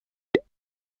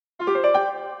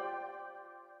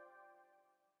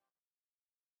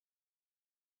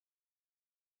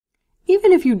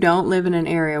Even if you don't live in an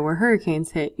area where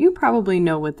hurricanes hit, you probably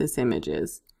know what this image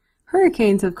is.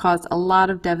 Hurricanes have caused a lot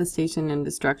of devastation and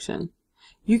destruction.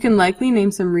 You can likely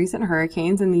name some recent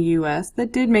hurricanes in the U.S.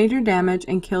 that did major damage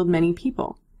and killed many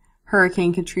people.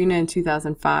 Hurricane Katrina in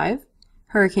 2005,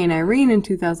 Hurricane Irene in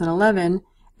 2011,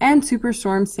 and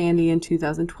Superstorm Sandy in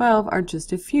 2012 are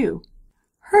just a few.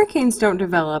 Hurricanes don't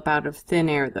develop out of thin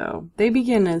air, though. They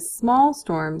begin as small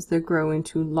storms that grow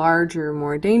into larger,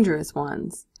 more dangerous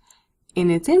ones. In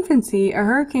its infancy, a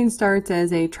hurricane starts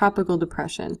as a tropical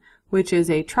depression, which is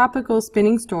a tropical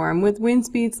spinning storm with wind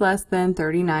speeds less than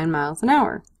 39 miles an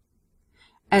hour.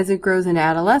 As it grows into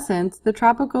adolescence, the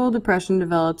tropical depression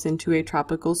develops into a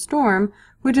tropical storm,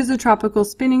 which is a tropical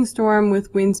spinning storm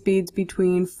with wind speeds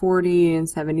between 40 and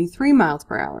 73 miles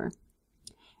per hour.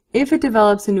 If it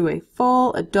develops into a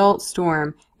full adult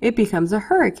storm, it becomes a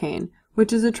hurricane,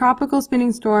 which is a tropical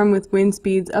spinning storm with wind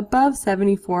speeds above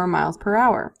 74 miles per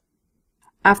hour.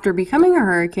 After becoming a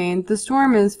hurricane, the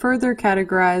storm is further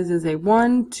categorized as a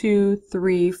 1, 2,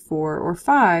 3, 4, or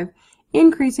 5,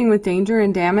 increasing with danger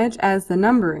and damage as the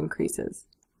number increases.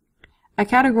 A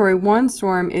Category 1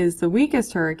 storm is the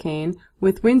weakest hurricane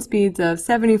with wind speeds of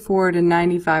 74 to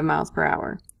 95 miles per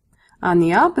hour. On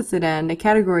the opposite end, a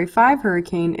Category 5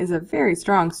 hurricane is a very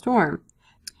strong storm.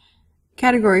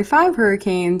 Category 5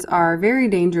 hurricanes are very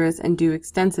dangerous and do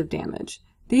extensive damage.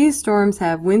 These storms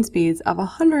have wind speeds of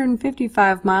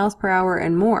 155 miles per hour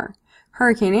and more.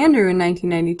 Hurricane Andrew in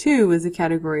 1992 was a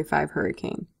Category 5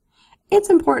 hurricane. It's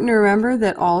important to remember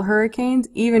that all hurricanes,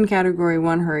 even Category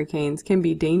 1 hurricanes, can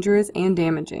be dangerous and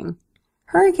damaging.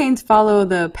 Hurricanes follow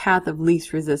the path of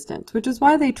least resistance, which is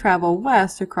why they travel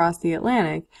west across the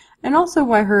Atlantic, and also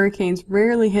why hurricanes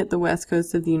rarely hit the west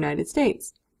coast of the United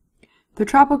States. The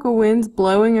tropical winds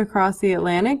blowing across the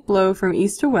Atlantic blow from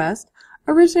east to west,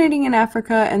 originating in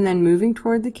Africa and then moving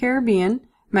toward the Caribbean,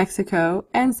 Mexico,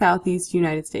 and southeast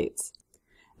United States.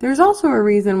 There's also a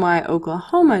reason why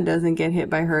Oklahoma doesn't get hit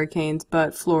by hurricanes,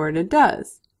 but Florida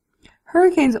does.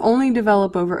 Hurricanes only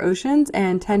develop over oceans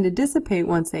and tend to dissipate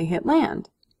once they hit land.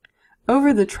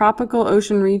 Over the tropical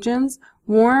ocean regions,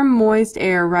 warm, moist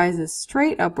air rises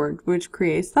straight upward, which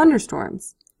creates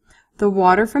thunderstorms. The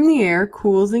water from the air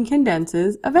cools and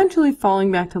condenses, eventually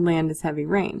falling back to land as heavy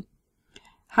rain.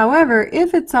 However,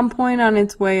 if at some point on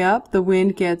its way up the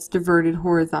wind gets diverted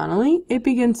horizontally, it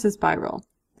begins to spiral.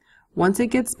 Once it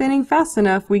gets spinning fast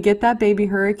enough, we get that baby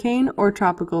hurricane or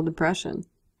tropical depression.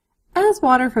 As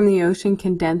water from the ocean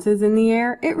condenses in the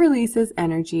air, it releases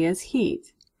energy as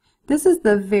heat. This is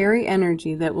the very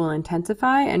energy that will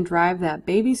intensify and drive that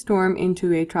baby storm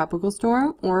into a tropical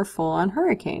storm or a full-on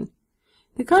hurricane.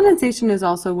 The condensation is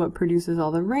also what produces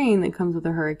all the rain that comes with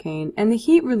a hurricane, and the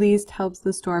heat released helps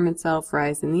the storm itself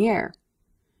rise in the air.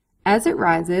 As it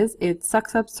rises, it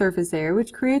sucks up surface air,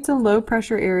 which creates a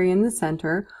low-pressure area in the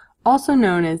center, also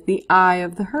known as the eye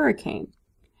of the hurricane.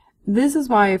 This is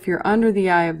why if you're under the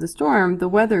eye of the storm, the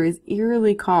weather is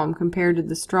eerily calm compared to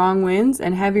the strong winds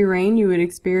and heavy rain you would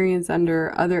experience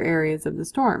under other areas of the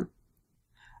storm.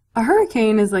 A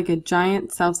hurricane is like a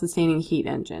giant self-sustaining heat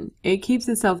engine. It keeps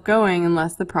itself going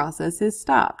unless the process is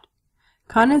stopped.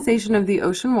 Condensation of the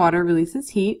ocean water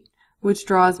releases heat, which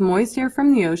draws moist air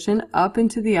from the ocean up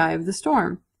into the eye of the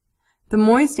storm. The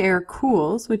moist air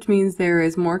cools, which means there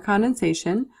is more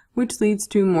condensation, which leads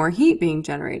to more heat being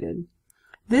generated.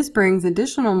 This brings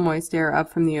additional moist air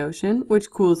up from the ocean, which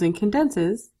cools and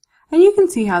condenses, and you can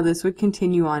see how this would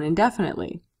continue on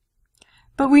indefinitely.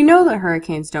 But we know that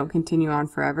hurricanes don't continue on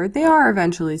forever. They are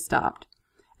eventually stopped.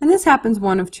 And this happens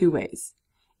one of two ways.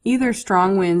 Either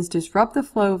strong winds disrupt the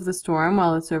flow of the storm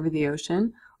while it's over the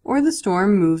ocean, or the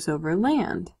storm moves over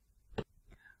land.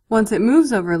 Once it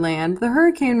moves over land, the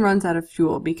hurricane runs out of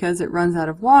fuel because it runs out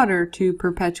of water to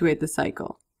perpetuate the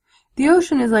cycle. The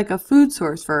ocean is like a food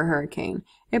source for a hurricane.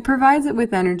 It provides it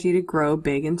with energy to grow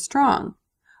big and strong.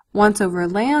 Once over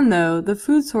land, though, the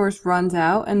food source runs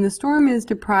out and the storm is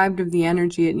deprived of the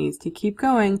energy it needs to keep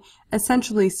going,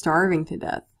 essentially starving to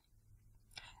death.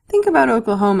 Think about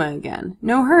Oklahoma again.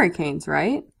 No hurricanes,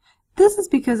 right? This is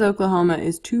because Oklahoma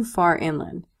is too far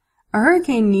inland. A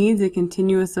hurricane needs a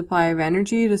continuous supply of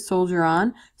energy to soldier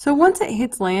on, so once it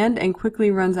hits land and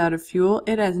quickly runs out of fuel,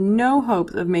 it has no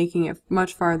hopes of making it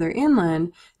much farther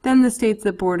inland than the states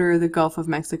that border the Gulf of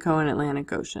Mexico and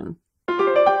Atlantic Ocean.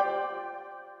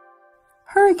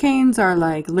 Hurricanes are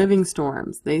like living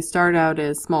storms. They start out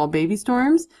as small baby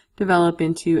storms, develop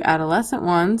into adolescent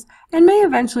ones, and may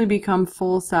eventually become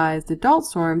full-sized adult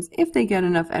storms if they get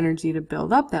enough energy to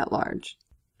build up that large.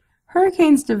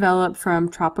 Hurricanes develop from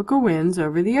tropical winds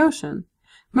over the ocean.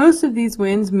 Most of these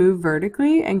winds move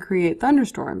vertically and create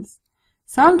thunderstorms.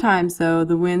 Sometimes, though,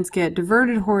 the winds get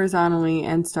diverted horizontally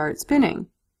and start spinning.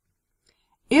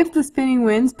 If the spinning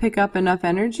winds pick up enough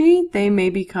energy, they may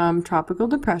become tropical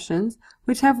depressions,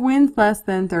 which have winds less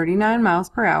than 39 miles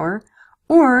per hour,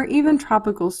 or even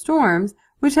tropical storms,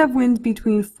 which have winds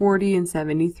between 40 and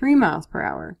 73 miles per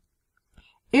hour.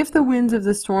 If the winds of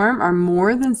the storm are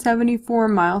more than 74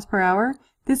 miles per hour,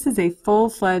 this is a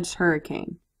full-fledged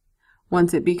hurricane.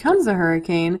 Once it becomes a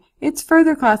hurricane, it's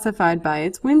further classified by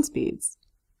its wind speeds.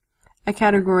 A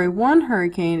Category 1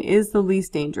 hurricane is the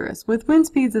least dangerous, with wind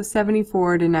speeds of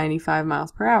 74 to 95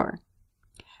 miles per hour.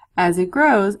 As it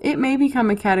grows, it may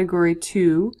become a Category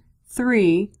 2,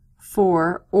 3,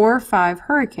 4, or 5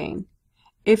 hurricane.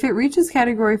 If it reaches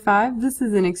Category 5, this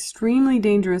is an extremely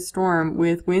dangerous storm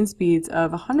with wind speeds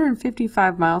of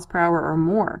 155 miles per hour or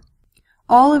more.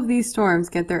 All of these storms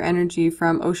get their energy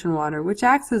from ocean water, which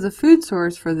acts as a food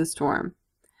source for the storm.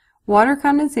 Water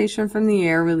condensation from the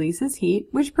air releases heat,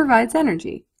 which provides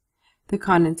energy. The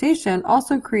condensation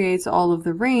also creates all of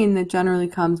the rain that generally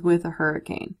comes with a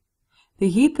hurricane. The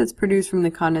heat that's produced from the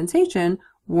condensation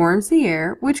warms the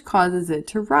air, which causes it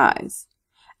to rise.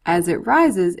 As it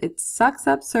rises, it sucks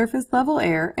up surface level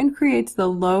air and creates the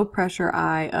low pressure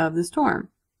eye of the storm.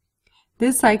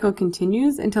 This cycle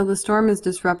continues until the storm is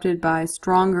disrupted by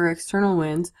stronger external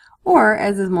winds, or,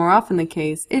 as is more often the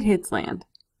case, it hits land.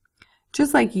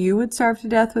 Just like you would starve to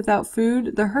death without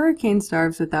food, the hurricane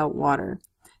starves without water.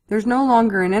 There's no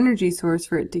longer an energy source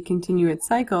for it to continue its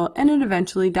cycle, and it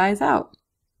eventually dies out.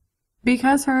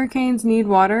 Because hurricanes need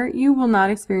water, you will not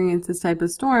experience this type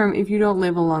of storm if you don't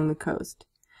live along the coast.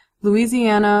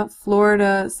 Louisiana,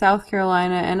 Florida, South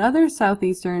Carolina, and other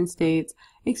southeastern states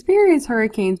experience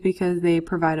hurricanes because they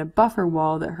provide a buffer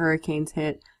wall that hurricanes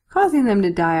hit, causing them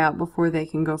to die out before they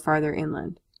can go farther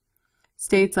inland.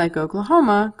 States like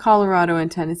Oklahoma, Colorado,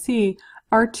 and Tennessee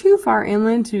are too far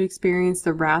inland to experience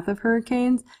the wrath of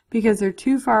hurricanes because they're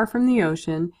too far from the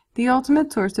ocean, the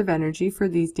ultimate source of energy for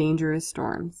these dangerous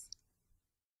storms.